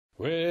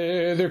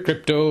Whether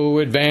crypto,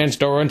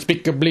 advanced, or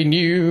unspeakably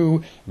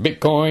new,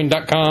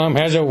 Bitcoin.com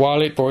has a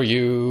wallet for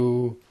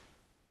you.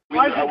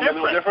 Why is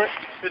it different?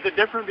 Is it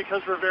different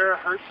because Rivera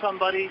hurt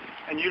somebody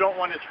and you don't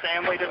want his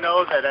family to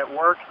know that at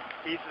work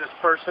he's this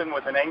person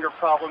with an anger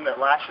problem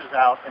that lashes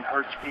out and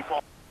hurts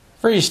people?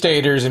 Free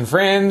staters and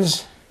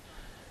friends,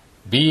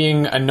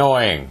 being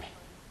annoying.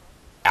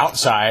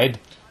 Outside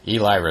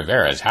Eli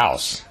Rivera's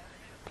house.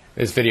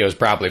 This video is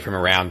probably from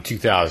around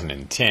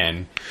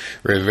 2010.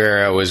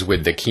 Rivera was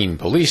with the Keene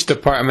Police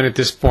Department at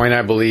this point,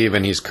 I believe,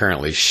 and he's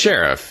currently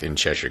sheriff in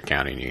Cheshire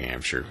County, New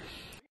Hampshire.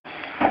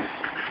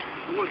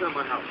 Who was at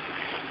my house?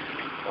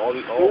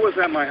 Who was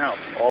at my house?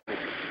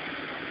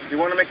 You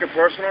want to make it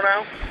personal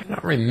now? I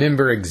don't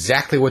remember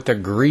exactly what the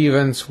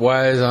grievance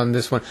was on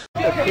this one.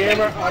 The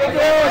camera.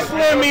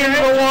 Slam me into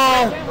the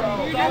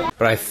wall.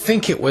 But I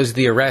think it was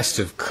the arrest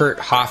of Curt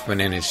Hoffman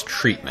and his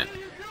treatment.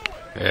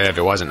 If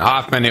it wasn't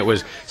Hoffman, it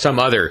was some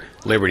other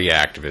liberty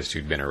activist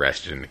who'd been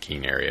arrested in the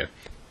Keene area.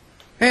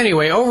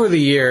 Anyway, over the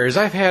years,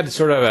 I've had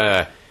sort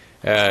of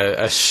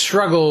a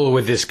struggle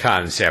with this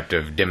concept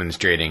of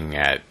demonstrating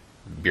at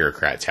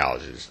bureaucrats'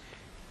 houses.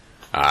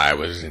 I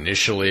was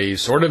initially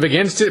sort of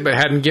against it, but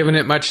hadn't given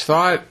it much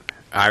thought.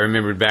 I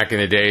remembered back in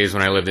the days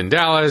when I lived in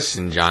Dallas,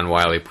 and John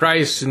Wiley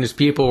Price and his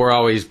people were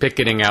always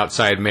picketing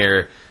outside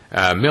Mayor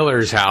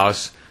Miller's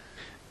house.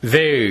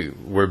 They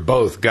were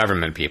both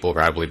government people,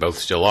 probably both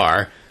still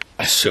are,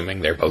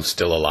 assuming they're both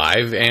still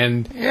alive.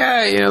 And,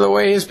 yeah, you know, the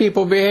way his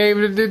people behaved,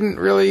 it didn't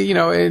really, you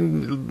know,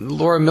 and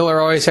Laura Miller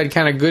always had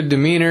kind of good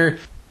demeanor.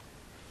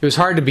 It was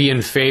hard to be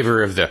in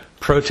favor of the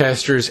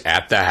protesters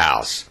at the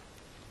house.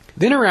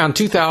 Then around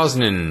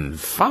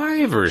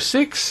 2005 or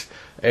 6,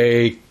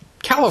 a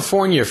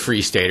California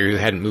Free Stater who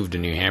hadn't moved to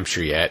New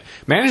Hampshire yet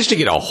managed to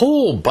get a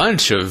whole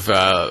bunch of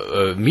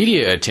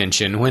media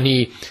attention when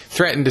he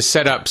threatened to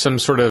set up some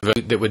sort of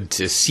that would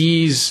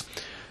seize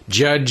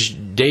Judge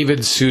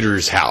David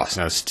Souter's house.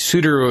 Now,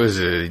 Souter was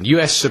a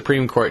U.S.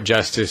 Supreme Court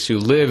justice who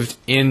lived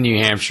in New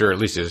Hampshire, or at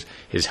least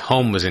his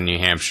home was in New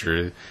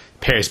Hampshire,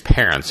 his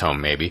parents' home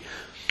maybe,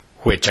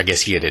 which I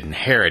guess he had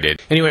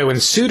inherited. Anyway, when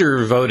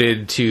Souter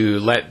voted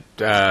to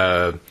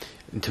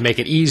to make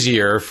it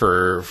easier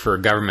for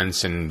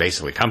governments and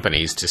basically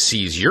companies to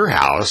seize your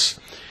house,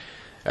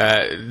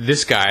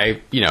 this guy,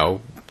 you know,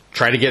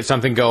 tried to get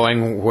something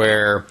going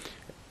where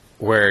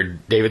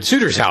David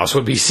Souter's house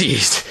would be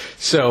seized.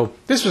 So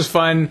this was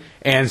fun,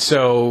 and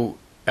so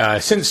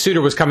since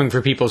Souter was coming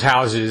for people's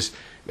houses,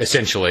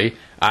 essentially,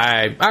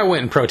 I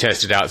went and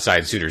protested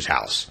outside Souter's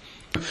house.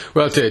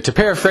 Well, to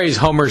paraphrase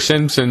Homer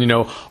Simpson, you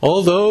know,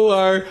 although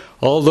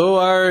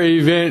our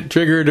event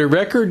triggered a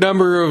record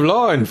number of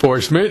law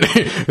enforcement,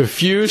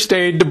 few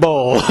stayed to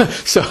bowl.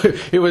 So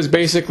it was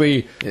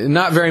basically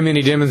not very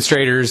many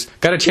demonstrators,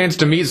 got a chance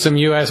to meet some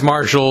U.S.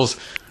 Marshals,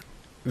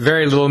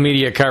 very little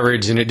media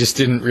coverage, and it just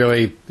didn't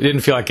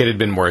feel like it had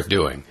been worth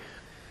doing.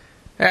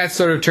 That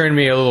sort of turned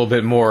me a little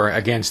bit more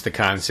against the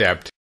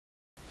concept.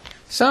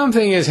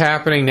 Something is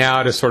happening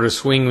now to sort of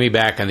swing me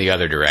back in the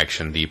other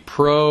direction, the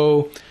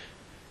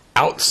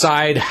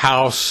outside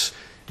house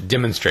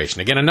demonstration.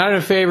 Again, I'm not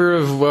in favor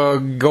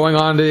of going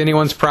onto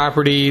anyone's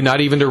property, not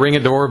even to ring a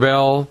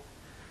doorbell,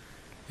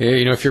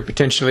 you know, if you're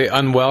potentially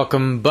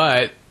unwelcome.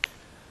 But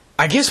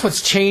I guess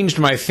what's changed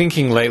my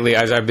thinking lately,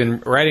 as I've been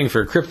writing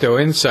for Crypto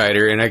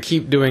Insider, and I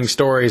keep doing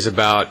stories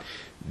about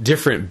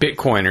different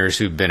Bitcoiners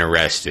who've been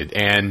arrested.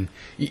 And,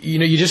 you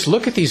know, you just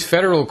look at these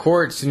federal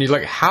courts and you're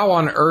like, how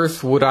on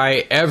earth would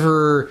I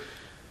ever,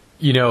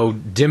 you know,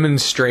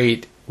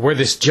 demonstrate where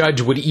this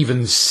judge would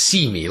even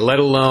see me, let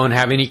alone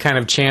have any kind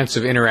of chance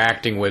of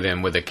interacting with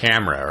him with a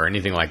camera or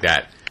anything like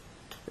that.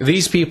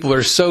 These people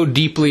are so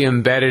deeply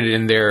embedded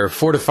in their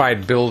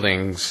fortified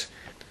buildings,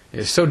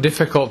 it's so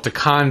difficult to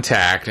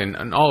contact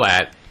and all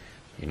that.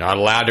 You're not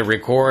allowed to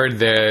record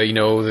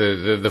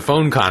the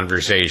phone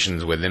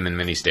conversations with them in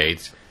many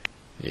states,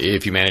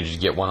 if you manage to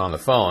get one on the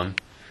phone.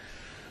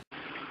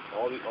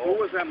 Who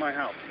was at my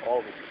house? All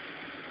of them.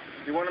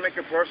 You want to make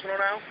it personal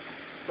now?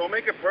 Don't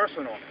make it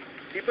personal.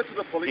 Keep it to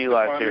the police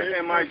department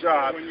and my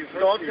job.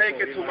 Don't take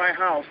it to my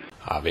house.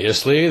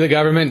 Obviously, the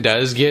government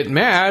does get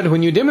mad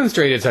when you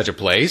demonstrate at such a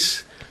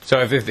place. So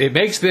if it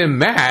makes them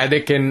mad,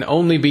 it can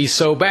only be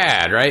so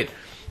bad, right?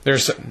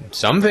 There's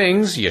some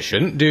things you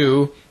shouldn't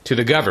do to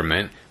the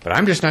government, but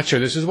I'm just not sure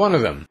this is one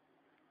of them.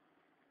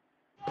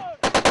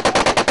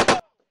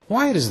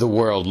 Why does the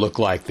world look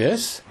like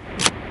this?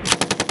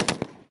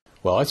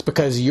 Well, it's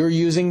because you're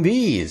using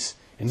these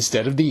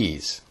instead of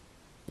these.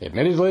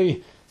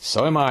 Admittedly,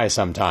 so am I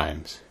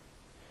sometimes.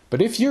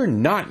 But if you're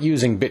not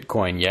using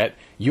Bitcoin yet,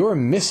 you're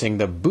missing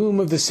the boom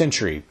of the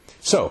century.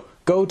 So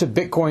go to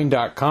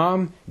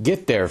Bitcoin.com,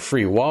 get their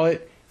free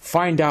wallet,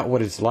 find out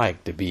what it's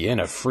like to be in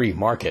a free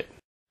market.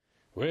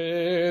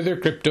 Whether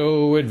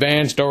crypto,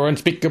 advanced, or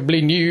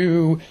unspeakably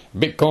new,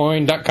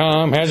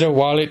 Bitcoin.com has a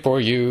wallet for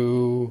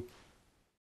you.